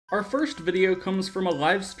Our first video comes from a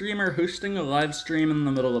live streamer hosting a live stream in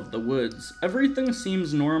the middle of the woods. Everything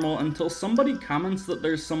seems normal until somebody comments that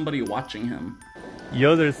there's somebody watching him.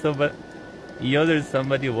 Yo, there's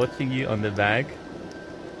somebody watching you on the back.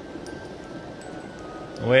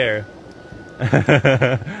 Where?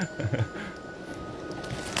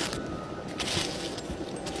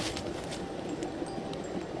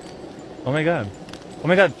 Oh my god. Oh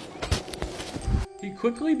my god. He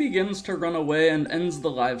quickly begins to run away and ends the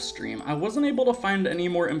live stream. I wasn't able to find any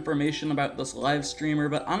more information about this live streamer,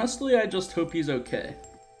 but honestly I just hope he's okay.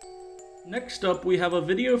 Next up, we have a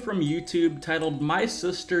video from YouTube titled My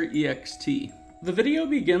Sister EXT. The video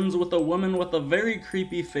begins with a woman with a very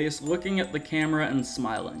creepy face looking at the camera and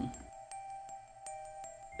smiling.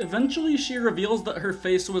 Eventually she reveals that her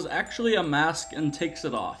face was actually a mask and takes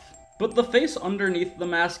it off. But the face underneath the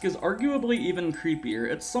mask is arguably even creepier.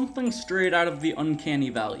 It's something straight out of the Uncanny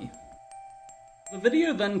Valley. The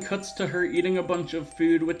video then cuts to her eating a bunch of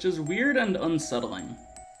food, which is weird and unsettling.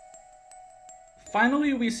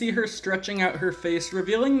 Finally, we see her stretching out her face,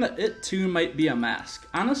 revealing that it too might be a mask.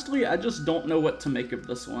 Honestly, I just don't know what to make of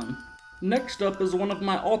this one. Next up is one of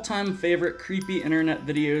my all-time favorite creepy internet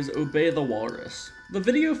videos, Obey the Walrus. The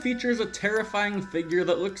video features a terrifying figure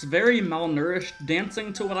that looks very malnourished,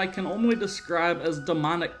 dancing to what I can only describe as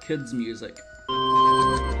demonic kids music.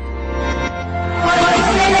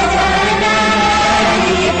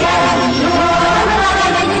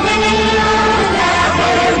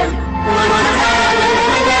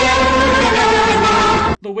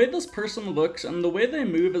 The way this person looks and the way they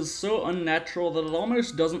move is so unnatural that it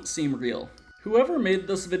almost doesn't seem real. Whoever made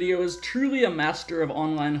this video is truly a master of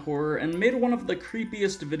online horror and made one of the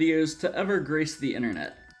creepiest videos to ever grace the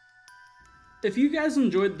internet. If you guys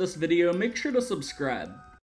enjoyed this video, make sure to subscribe.